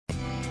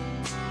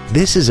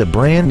This is a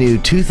brand new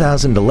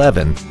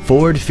 2011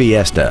 Ford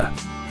Fiesta.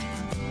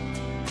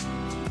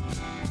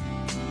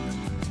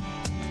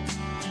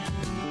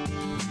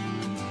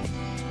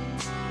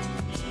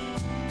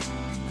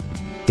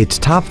 Its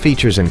top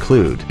features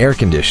include air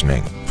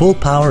conditioning, full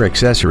power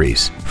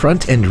accessories,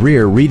 front and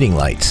rear reading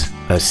lights,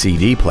 a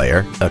CD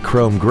player, a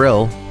chrome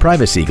grille,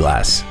 privacy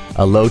glass,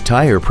 a low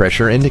tire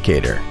pressure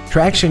indicator,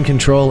 traction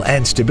control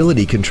and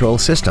stability control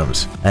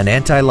systems, an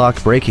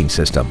anti-lock braking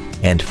system,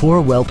 and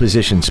 4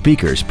 well-positioned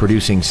speakers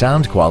producing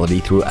sound quality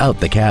throughout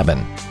the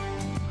cabin.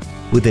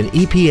 With an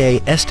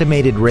EPA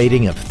estimated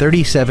rating of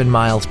 37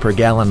 miles per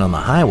gallon on the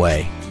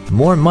highway,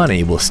 more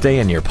money will stay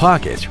in your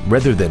pocket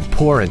rather than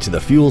pour into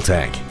the fuel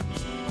tank.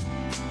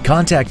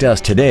 Contact us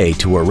today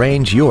to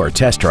arrange your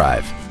test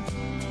drive.